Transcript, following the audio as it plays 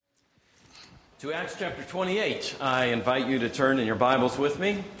To Acts chapter 28, I invite you to turn in your Bibles with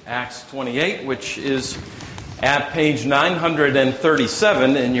me. Acts 28, which is at page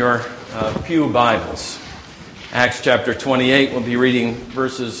 937 in your Pew Bibles. Acts chapter 28, we'll be reading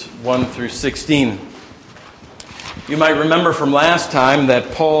verses 1 through 16. You might remember from last time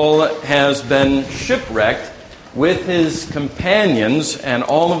that Paul has been shipwrecked with his companions and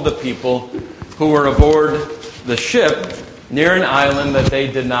all of the people who were aboard the ship near an island that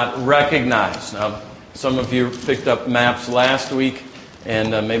they did not recognize. Now, some of you picked up maps last week,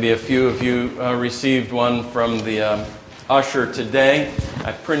 and maybe a few of you received one from the usher today.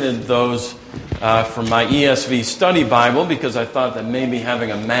 I printed those from my ESV study Bible because I thought that maybe having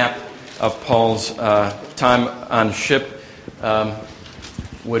a map of Paul's time on ship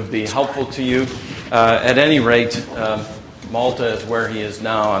would be helpful to you. At any rate, Malta is where he is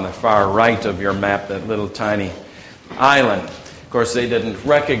now on the far right of your map, that little tiny island. Of course, they didn't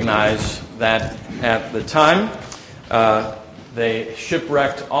recognize that at the time. They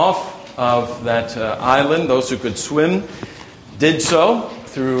shipwrecked off of that island. Those who could swim did so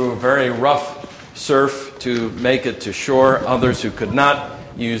through very rough surf to make it to shore. Others who could not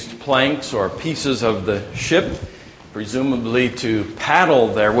used planks or pieces of the ship, presumably to paddle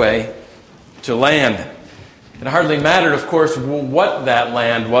their way to land. It hardly mattered, of course, what that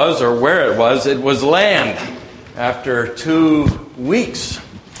land was or where it was. It was land. After 2 weeks,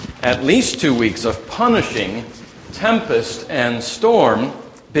 at least 2 weeks of punishing tempest and storm,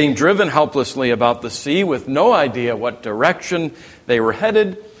 being driven helplessly about the sea with no idea what direction they were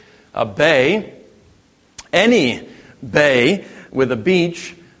headed, a bay, any bay with a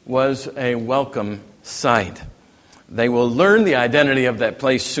beach, was a welcome sight. They will learn the identity of that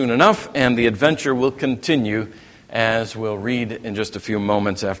place soon enough, and the adventure will continue, as we'll read in just a few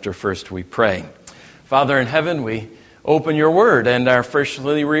moments after first we pray. Father in heaven, we open your word and are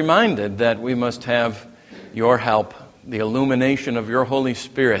freshly reminded that we must have your help, the illumination of your Holy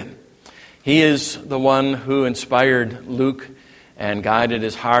Spirit. He is the one who inspired Luke and guided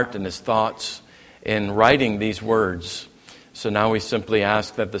his heart and his thoughts in writing these words. So now we simply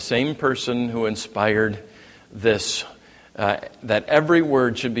ask that the same person who inspired this, that every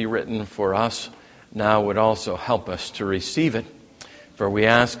word should be written for us, now would also help us to receive it. For we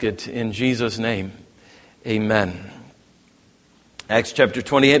ask it in Jesus' name. Amen. Acts chapter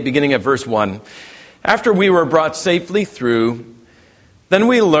 28, beginning at verse 1. After we were brought safely through, then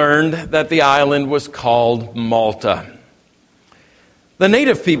we learned that the island was called Malta. The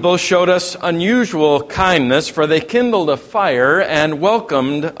native people showed us unusual kindness, for they kindled a fire and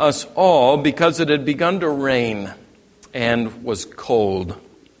welcomed us all because it had begun to rain and was cold.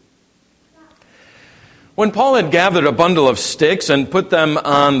 When Paul had gathered a bundle of sticks and put them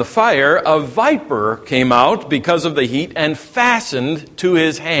on the fire, a viper came out because of the heat and fastened to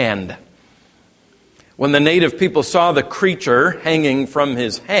his hand. When the native people saw the creature hanging from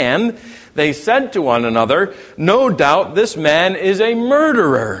his hand, they said to one another, "No doubt this man is a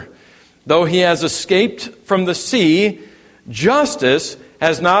murderer. Though he has escaped from the sea, justice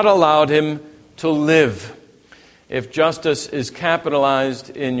has not allowed him to live." If justice is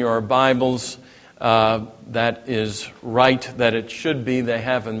capitalized in your Bibles, that is right, that it should be. They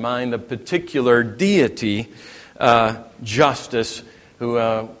have in mind a particular deity, justice,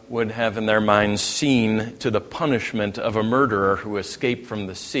 who would have in their minds seen to the punishment of a murderer who escaped from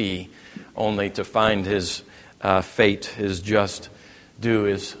the sea, only to find his fate, his just due,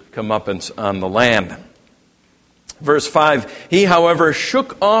 his comeuppance on the land. Verse 5, he, however,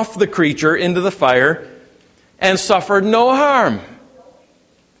 shook off the creature into the fire and suffered no harm.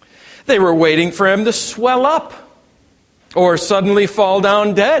 They were waiting for him to swell up or suddenly fall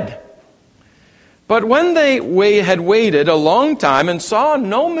down dead. But when they had waited a long time and saw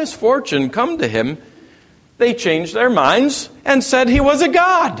no misfortune come to him, they changed their minds and said he was a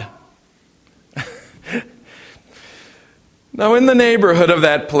god. Now in the neighborhood of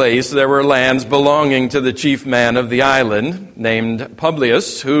that place there were lands belonging to the chief man of the island, named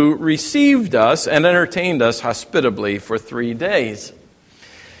Publius, who received us and entertained us hospitably for 3 days.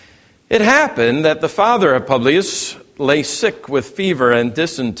 It happened that the father of Publius lay sick with fever and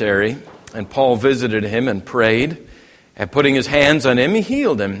dysentery, and Paul visited him and prayed, and putting his hands on him, he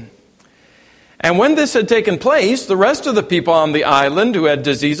healed him. And when this had taken place, the rest of the people on the island who had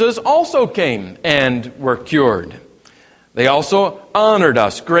diseases also came and were cured. They also honored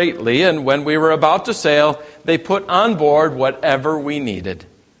us greatly, and when we were about to sail, they put on board whatever we needed.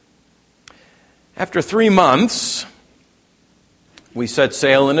 After 3 months, we set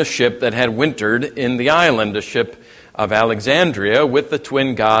sail in a ship that had wintered in the island, a ship of Alexandria with the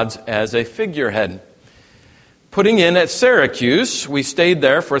twin gods as a figurehead. putting in at Syracuse. We stayed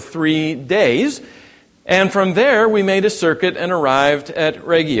there for 3 days, and from there we made a circuit and arrived at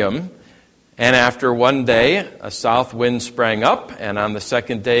Rhegium. And after 1 day, a south wind sprang up, and on the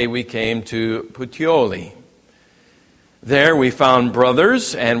second day we came to Puteoli. There we found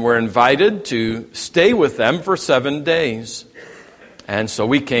brothers and were invited to stay with them for 7 days. And so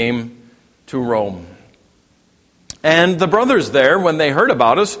we came to Rome. And the brothers there, when they heard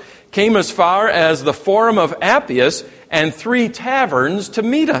about us, came as far as the Forum of Appius and 3 taverns to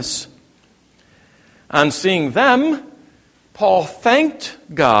meet us. On seeing them, Paul thanked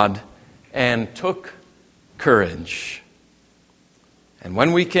God and took courage. And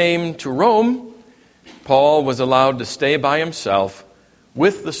when we came to Rome, Paul was allowed to stay by himself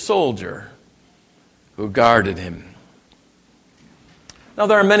with the soldier who guarded him. Now,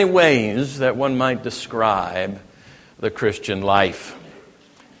 there are many ways that one might describe the Christian life.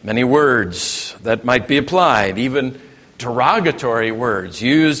 Many words that might be applied, even derogatory words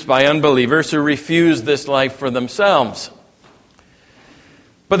used by unbelievers who refuse this life for themselves.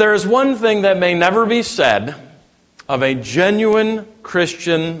 But there is one thing that may never be said of a genuine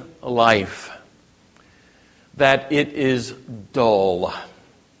Christian life: that it is dull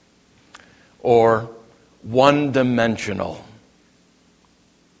or one-dimensional.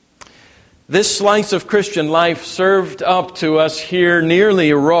 This slice of Christian life served up to us here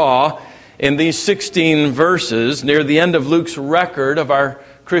nearly raw in these 16 verses near the end of Luke's record of our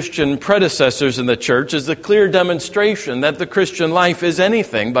Christian predecessors in the church is a clear demonstration that the Christian life is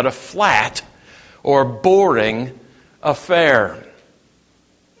anything but a flat or boring affair.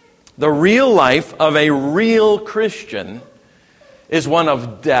 The real life of a real Christian is one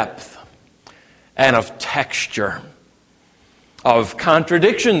of depth and of texture, of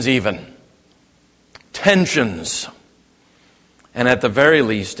contradictions even, tensions, and at the very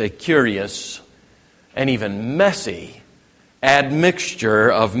least a curious and even messy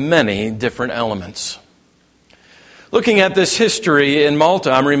admixture of many different elements. Looking at this history in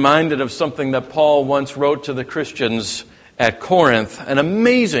Malta, I'm reminded of something that Paul once wrote to the Christians at Corinth, an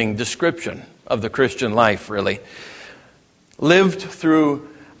amazing description of the Christian life, really. Lived through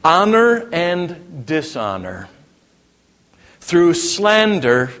honor and dishonor, through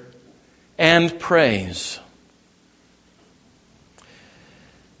slander and praise.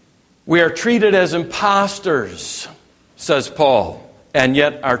 We are treated as impostors, says Paul, and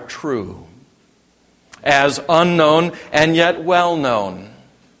yet are true. As unknown and yet well known.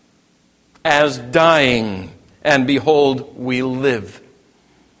 As dying, and behold, we live.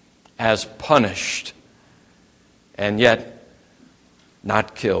 As punished, and yet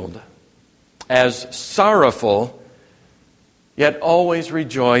not killed. As sorrowful, yet always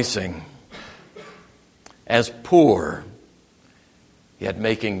rejoicing. As poor, yet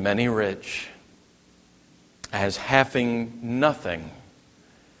making many rich. As having nothing,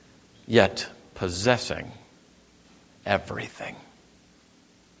 yet possessing everything.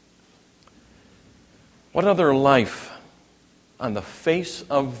 What other life on the face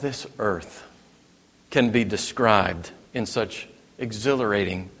of this earth can be described in such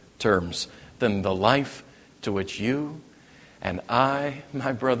exhilarating terms than the life to which you and I,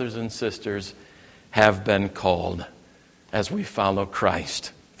 my brothers and sisters, have been called as we follow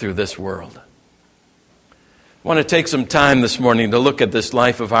Christ through this world? I want to take some time this morning to look at this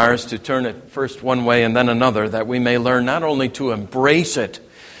life of ours, to turn it first one way and then another, that we may learn not only to embrace it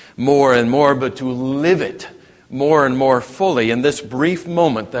more and more, but to live it more and more fully in this brief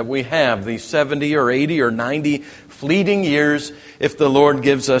moment that we have, these 70 or 80 or 90 fleeting years, if the Lord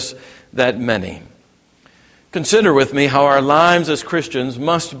gives us that many. Consider with me how our lives as Christians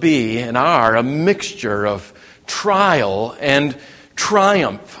must be and are a mixture of trial and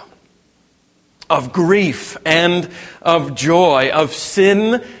triumph, of grief and of joy, of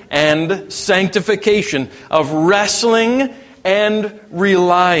sin and sanctification, of wrestling and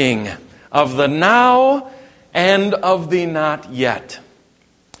relying, of the now and of the not yet.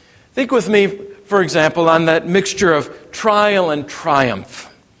 Think with me, for example, on that mixture of trial and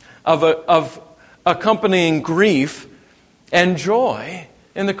triumph, of accompanying grief and joy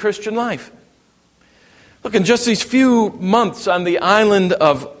in the Christian life. Look, in just these few months on the island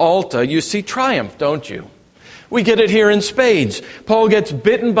of Malta, you see triumph, don't you? We get it here in spades. Paul gets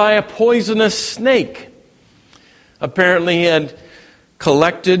bitten by a poisonous snake. Apparently he had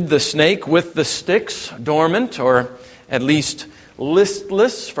collected the snake with the sticks, dormant, or at least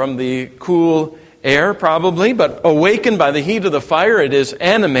listless from the cool air, probably, but awakened by the heat of the fire, it is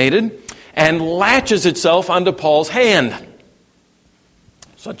animated and latches itself onto Paul's hand.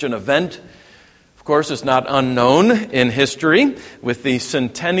 Such an event of course, is not unknown in history. With the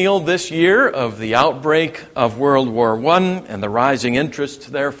centennial this year of the outbreak of World War I and the rising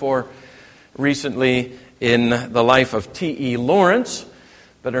interest, therefore, recently in the life of T.E. Lawrence,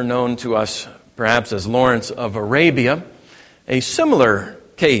 better known to us perhaps as Lawrence of Arabia, a similar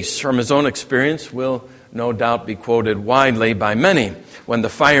case from his own experience will no doubt be quoted widely by many. When the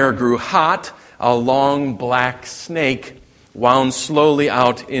fire grew hot, a long black snake wound slowly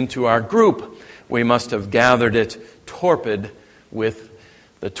out into our group. We must have gathered it torpid with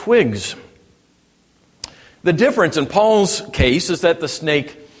the twigs. The difference in Paul's case is that the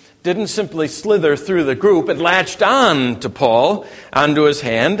snake didn't simply slither through the group. It latched on to Paul, onto his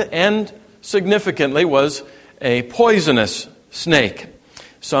hand, and significantly was a poisonous snake.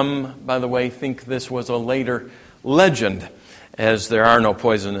 Some, by the way, think this was a later legend, as there are no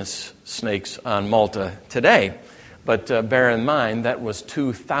poisonous snakes on Malta today. But bear in mind, that was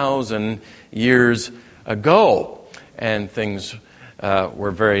 2,000 years ago, and things were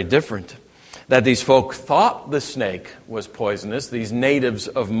very different. That these folk thought the snake was poisonous, these natives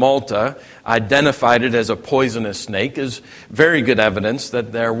of Malta identified it as a poisonous snake, is very good evidence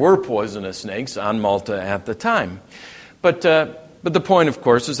that there were poisonous snakes on Malta at the time. But the point, of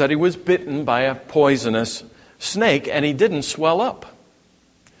course, is that he was bitten by a poisonous snake, and he didn't swell up,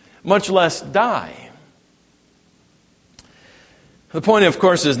 much less die. The point, of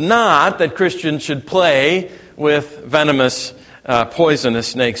course, is not that Christians should play with venomous, poisonous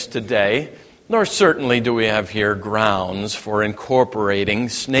snakes today, nor certainly do we have here grounds for incorporating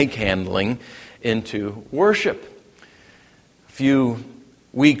snake handling into worship. A few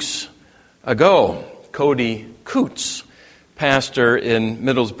weeks ago, Cody Coots, pastor in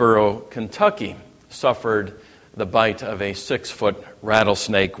Middlesboro, Kentucky, suffered the bite of a 6-foot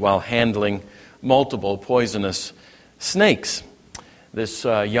rattlesnake while handling multiple poisonous snakes. This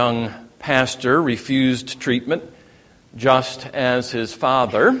young pastor refused treatment, just as his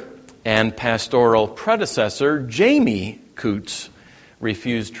father and pastoral predecessor, Jamie Coots,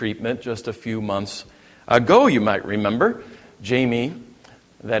 refused treatment just a few months ago, you might remember. Jamie,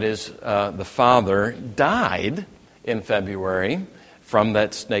 that is the father, died in February from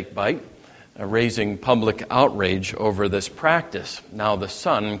that snake bite, raising public outrage over this practice. Now the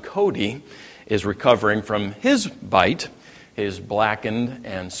son, Cody, is recovering from his bite, his blackened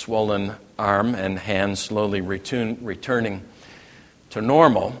and swollen arm and hand slowly returning to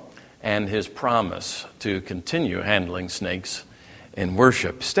normal, and his promise to continue handling snakes in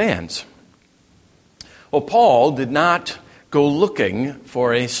worship stands. Well, Paul did not go looking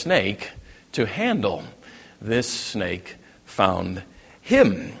for a snake to handle. This snake found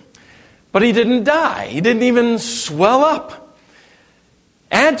him. But he didn't die. He didn't even swell up.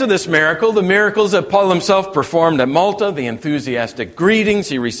 Add to this miracle the miracles that Paul himself performed at Malta, the enthusiastic greetings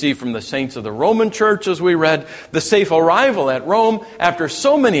he received from the saints of the Roman church, as we read, the safe arrival at Rome after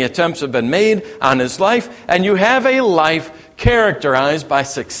so many attempts have been made on his life, and you have a life characterized by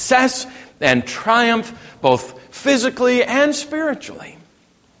success and triumph, both physically and spiritually.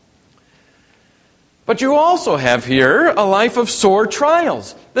 But you also have here a life of sore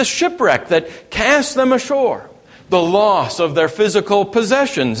trials, the shipwreck that cast them ashore, the loss of their physical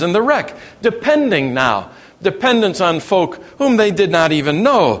possessions and the wreck, dependence on folk whom they did not even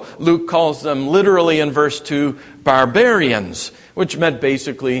know. Luke calls them literally in verse 2, barbarians, which meant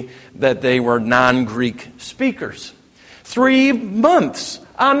basically that they were non-Greek speakers. 3 months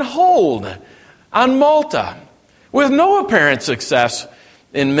on hold on Malta with no apparent success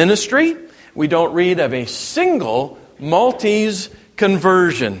in ministry. We don't read of a single Maltese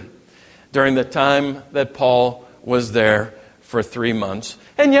conversion during the time that Paul was there for 3 months.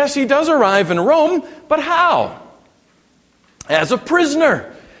 And yes, he does arrive in Rome, but how? As a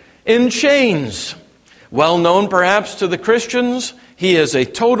prisoner, in chains. Well known perhaps to the Christians, he is a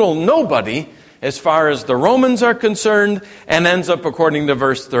total nobody as far as the Romans are concerned, and ends up, according to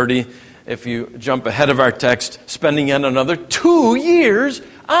verse 30, if you jump ahead of our text, spending yet another 2 years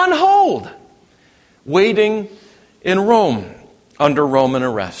on hold, waiting in Rome under Roman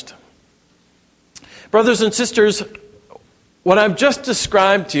arrest. Brothers and sisters, what I've just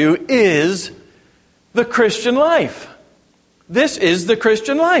described to you is the Christian life. This is the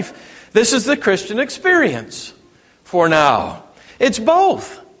Christian life. This is the Christian experience for now. It's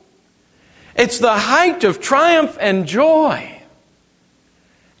both. It's the height of triumph and joy.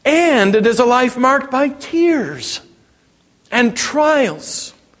 And it is a life marked by tears and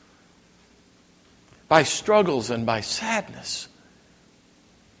trials, by struggles and by sadness.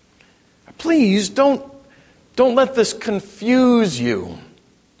 Please don't let this confuse you.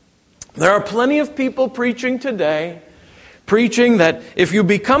 There are plenty of people preaching today, preaching that if you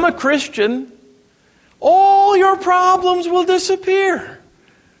become a Christian, all your problems will disappear.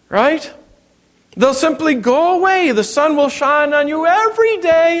 Right? They'll simply go away. The sun will shine on you every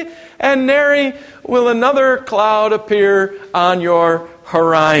day, and nary will another cloud appear on your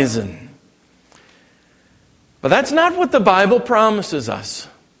horizon. But that's not what the Bible promises us.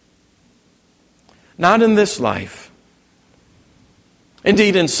 Not in this life.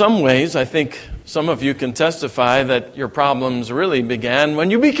 Indeed, in some ways, I think some of you can testify that your problems really began when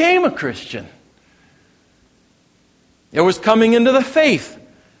you became a Christian. It was coming into the faith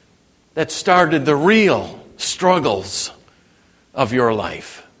that started the real struggles of your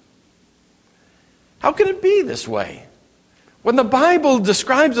life. How can it be this way? When the Bible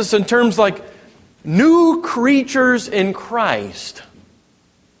describes us in terms like new creatures in Christ,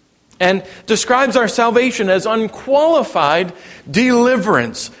 and describes our salvation as unqualified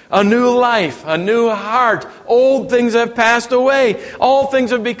deliverance, a new life, a new heart. Old things have passed away. All things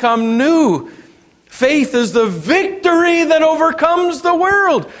have become new. Faith is the victory that overcomes the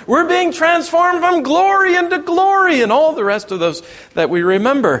world. We're being transformed from glory into glory, and all the rest of those that we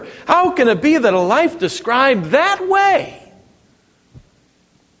remember. How can it be that a life described that way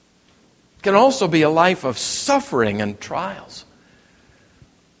can also be a life of suffering and trials?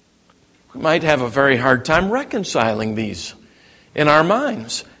 We might have a very hard time reconciling these in our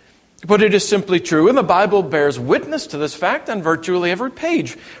minds. But it is simply true, and the Bible bears witness to this fact on virtually every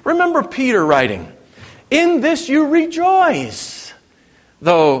page. Remember Peter writing, "In this you rejoice,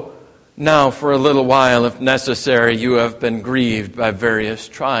 though now for a little while, if necessary, you have been grieved by various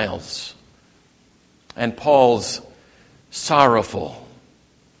trials." And Paul's sorrowful,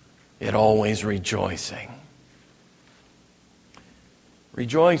 yet always rejoicing.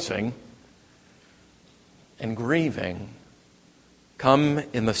 Rejoicing and grieving come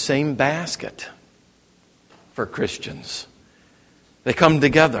in the same basket for Christians. They come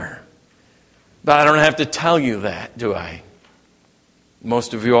together. But I don't have to tell you that, do I?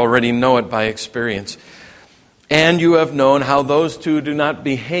 Most of you already know it by experience. And you have known how those two do not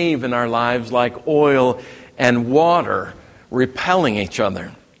behave in our lives like oil and water repelling each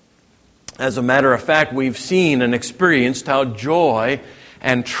other. As a matter of fact, we've seen and experienced how joy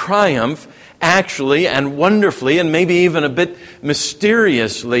and triumph actually and wonderfully and maybe even a bit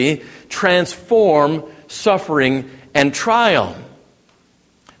mysteriously transform suffering and trial.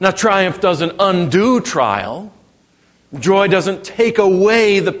 Now, triumph doesn't undo trial. Joy doesn't take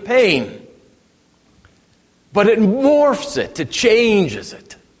away the pain. But it morphs it, it changes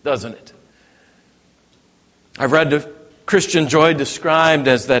it, doesn't it? I've read the Christian joy described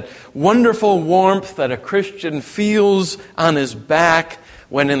as that wonderful warmth that a Christian feels on his back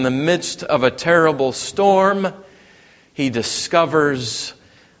when in the midst of a terrible storm, he discovers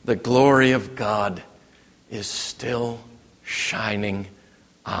the glory of God is still shining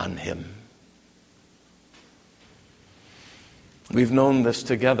on him. We've known this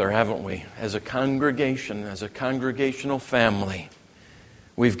together, haven't we? As a congregation, as a congregational family,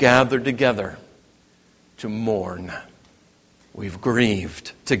 we've gathered together to mourn. We've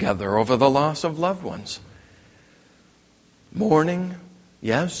grieved together over the loss of loved ones. Mourning,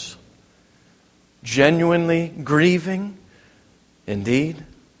 yes. Genuinely grieving, indeed.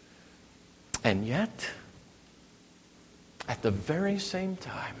 And yet, at the very same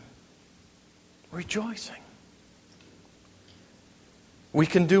time, rejoicing. We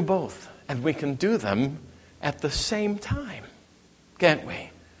can do both, and we can do them at the same time, can't we?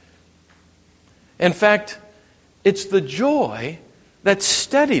 In fact, it's the joy that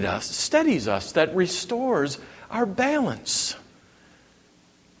steadies us, that restores our balance.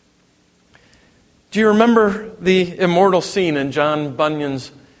 Do you remember the immortal scene in John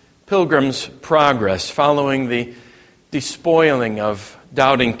Bunyan's Pilgrim's Progress following the despoiling of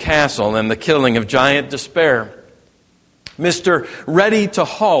Doubting Castle and the killing of Giant Despair? Mr. Ready to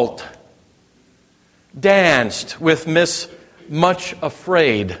Halt danced with Miss Much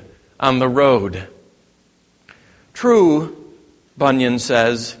Afraid on the road. True, Bunyan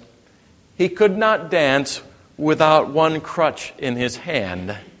says, he could not dance without one crutch in his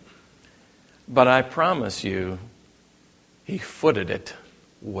hand, but I promise you, he footed it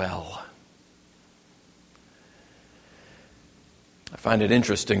well. I find it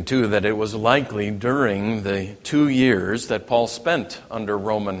interesting, too, that it was likely during the 2 years that Paul spent under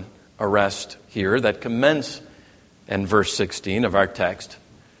Roman arrest here, that commence in verse 16 of our text,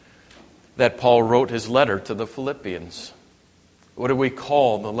 that Paul wrote his letter to the Philippians. What do we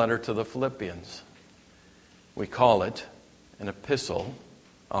call the letter to the Philippians? We call it an epistle.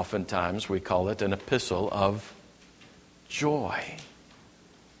 Oftentimes we call it an epistle of joy.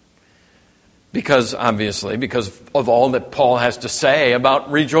 Because of all that Paul has to say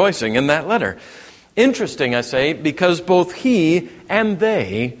about rejoicing in that letter. Interesting, I say, because both he and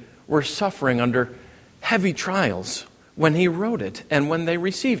they were suffering under heavy trials when he wrote it and when they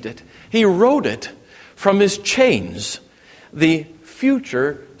received it. He wrote it from his chains, the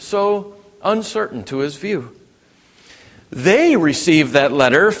future so uncertain to his view. They received that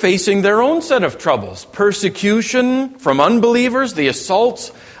letter facing their own set of troubles, persecution from unbelievers, the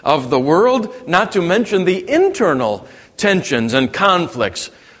assaults of the world, not to mention the internal tensions and conflicts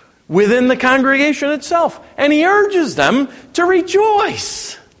within the congregation itself. And he urges them to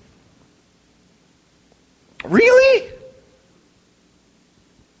rejoice. Really?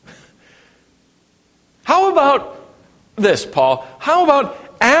 How about this, Paul? How about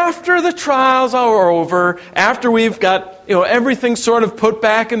after the trials are over, after we've got everything sort of put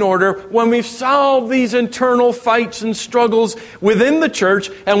back in order, when we've solved these internal fights and struggles within the church,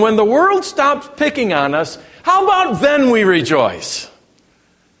 and when the world stops picking on us, how about then we rejoice?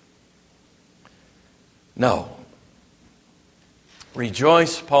 No.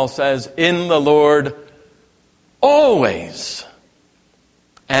 Rejoice, Paul says, in the Lord always.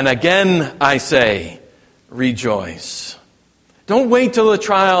 And again I say, rejoice. Don't wait till the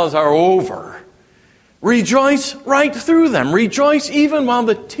trials are over. Rejoice right through them. Rejoice even while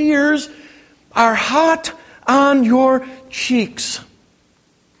the tears are hot on your cheeks.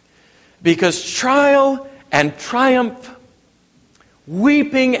 Because trial and triumph,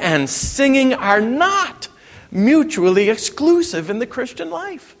 weeping and singing are not mutually exclusive in the Christian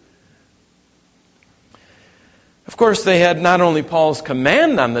life. Of course, they had not only Paul's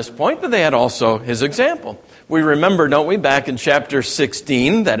command on this point, but they had also his example. We remember, don't we, back in chapter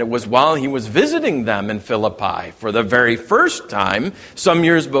 16, that it was while he was visiting them in Philippi for the very first time, some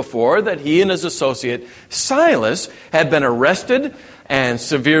years before, that he and his associate Silas had been arrested and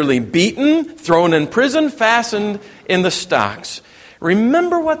severely beaten, thrown in prison, fastened in the stocks.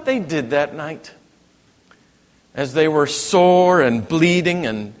 Remember what they did that night? As they were sore and bleeding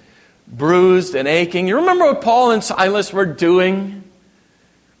and bruised and aching. You remember what Paul and Silas were doing?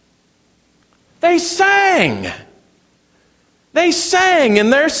 They sang. They sang in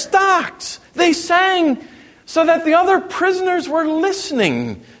their stocks. They sang so that the other prisoners were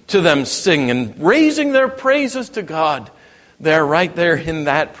listening to them sing and raising their praises to God. They're right there in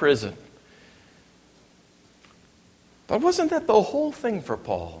that prison. But wasn't that the whole thing for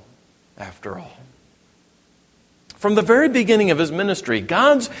Paul, after all? From the very beginning of his ministry,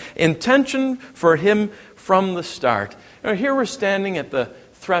 God's intention for him from the start. Here we're standing at the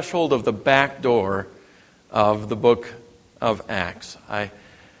threshold of the back door of the book of Acts. I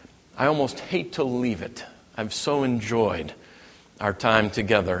almost hate to leave it. I've so enjoyed our time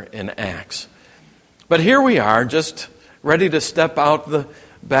together in Acts. But here we are, just ready to step out the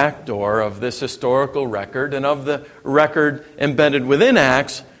back door of this historical record and of the record embedded within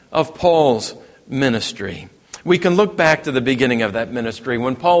Acts of Paul's ministry. We can look back to the beginning of that ministry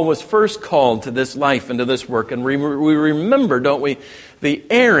when Paul was first called to this life and to this work. And we remember, don't we, the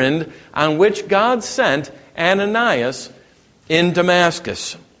errand on which God sent Ananias in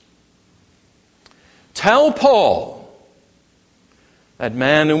Damascus. Tell Paul, that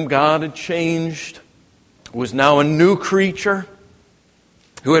man whom God had changed, who was now a new creature,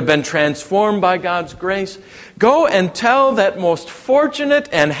 who had been transformed by God's grace, go and tell that most fortunate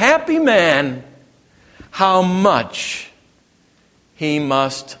and happy man how much he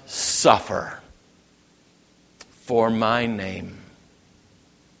must suffer for my name.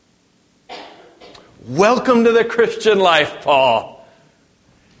 Welcome to the Christian life, Paul.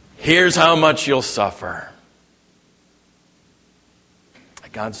 Here's how much you'll suffer.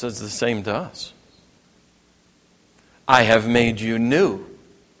 God says the same to us. I have made you new.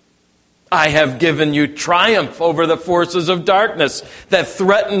 I have given you triumph over the forces of darkness that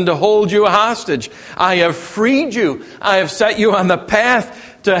threaten to hold you hostage. I have freed you. I have set you on the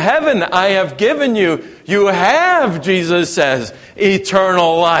path to heaven. I have given you. You have, Jesus says,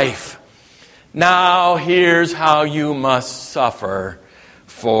 eternal life. Now here's how you must suffer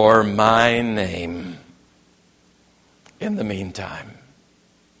for my name. In the meantime.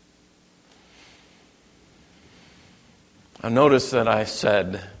 Now notice that I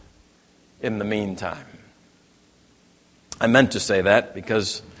said, in the meantime. I meant to say that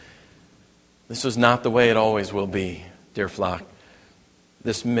because this is not the way it always will be, dear flock.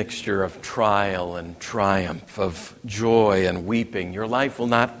 This mixture of trial and triumph, of joy and weeping. Your life will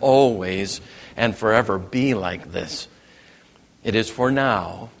not always and forever be like this. It is for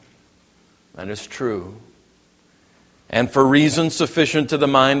now. That is true. And for reasons sufficient to the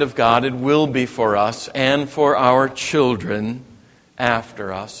mind of God, it will be for us and for our children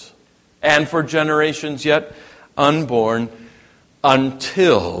after us. And for generations yet unborn,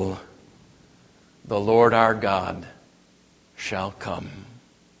 until the Lord our God shall come.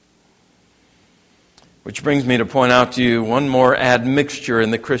 Which brings me to point out to you one more admixture in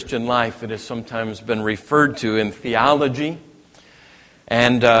the Christian life. It has sometimes been referred to in theology,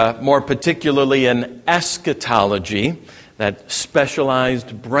 and more particularly in eschatology, that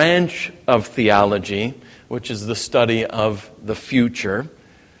specialized branch of theology, which is the study of the future.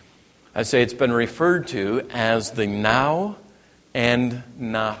 I say it's been referred to as the now and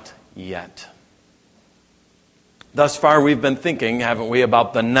not yet. Thus far we've been thinking, haven't we,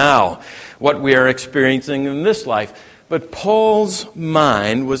 about the now, what we are experiencing in this life. But Paul's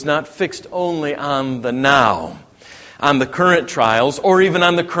mind was not fixed only on the now, on the current trials, or even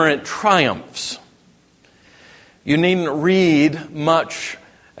on the current triumphs. You needn't read much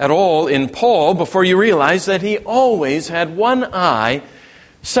at all in Paul before you realize that he always had one eye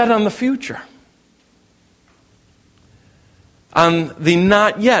set on the future, on the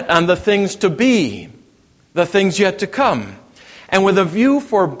not yet, on the things to be, the things yet to come, and with a view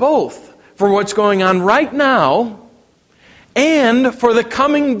for both, for what's going on right now and for the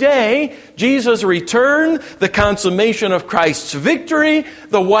coming day, Jesus' return, the consummation of Christ's victory,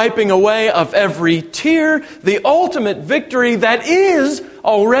 the wiping away of every tear, the ultimate victory that is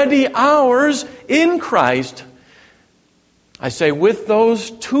already ours in Christ. I say, with those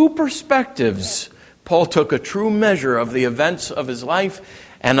two perspectives, Paul took a true measure of the events of his life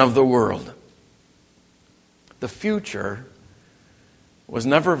and of the world. The future was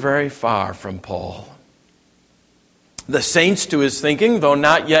never very far from Paul. The saints, to his thinking, though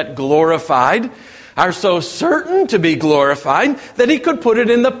not yet glorified, are so certain to be glorified that he could put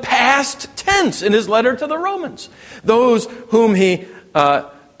it in the past tense in his letter to the Romans. Those whom he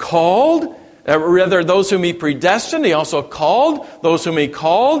called, those whom he predestined, he also called. Those whom he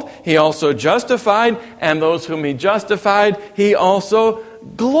called, he also justified. And those whom he justified, he also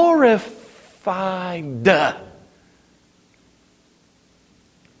glorified.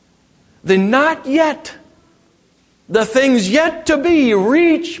 The not yet, the things yet to be,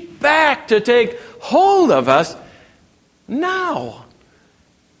 reach back to take hold of us now.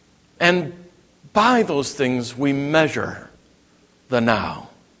 And by those things we measure the now,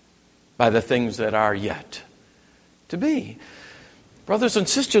 by the things that are yet to be. Brothers and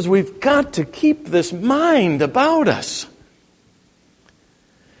sisters, we've got to keep this mind about us.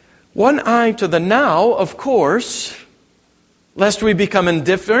 One eye to the now, of course, lest we become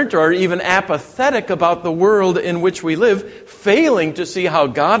indifferent or even apathetic about the world in which we live, failing to see how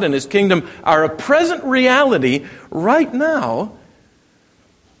God and His kingdom are a present reality right now,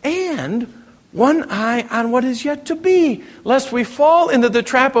 and one eye on what is yet to be, lest we fall into the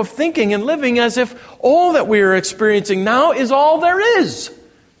trap of thinking and living as if all that we are experiencing now is all there is.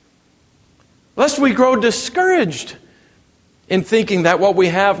 Lest we grow discouraged in thinking that what we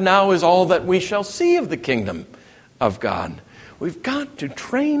have now is all that we shall see of the kingdom of God. We've got to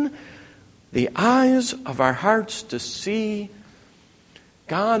train the eyes of our hearts to see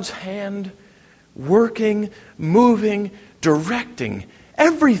God's hand working, moving, directing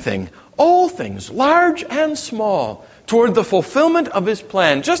everything, all things, large and small, toward the fulfillment of His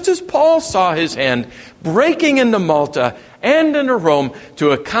plan, just as Paul saw His hand breaking into Malta and into Rome to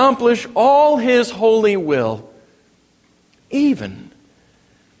accomplish all His holy will, even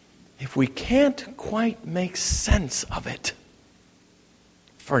if we can't quite make sense of it.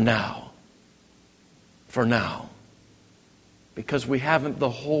 For now, because we haven't the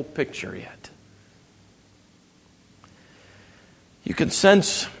whole picture yet. You can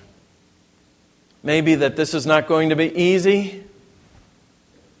sense maybe that this is not going to be easy.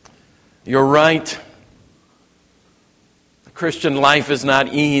 You're right. The Christian life is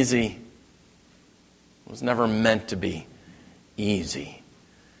not easy. It was never meant to be easy.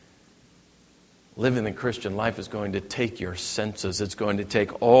 Living the Christian life is going to take your senses. It's going to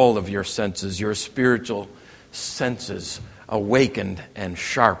take all of your senses, your spiritual senses, awakened and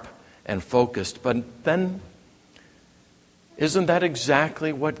sharp and focused. But then, isn't that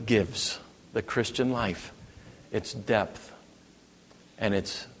exactly what gives the Christian life its depth and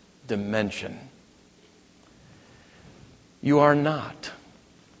its dimension? You are not,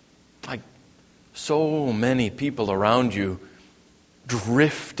 like so many people around you,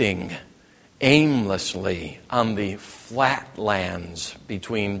 drifting aimlessly on the flatlands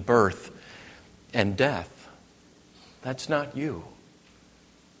between birth and death. That's not you.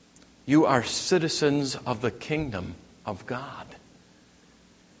 You are citizens of the kingdom of God.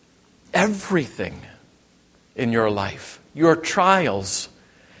 Everything in your life, your trials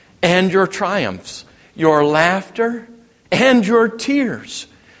and your triumphs, your laughter and your tears,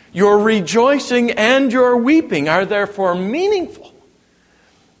 your rejoicing and your weeping are therefore meaningful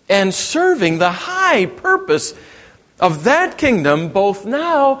and serving the high purpose of that kingdom both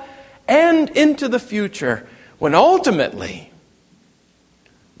now and into the future, when ultimately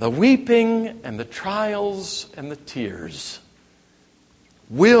the weeping and the trials and the tears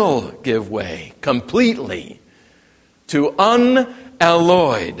will give way completely to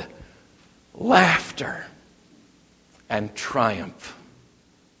unalloyed laughter and triumph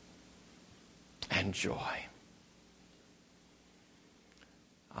and joy.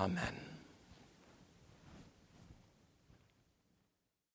 Amen.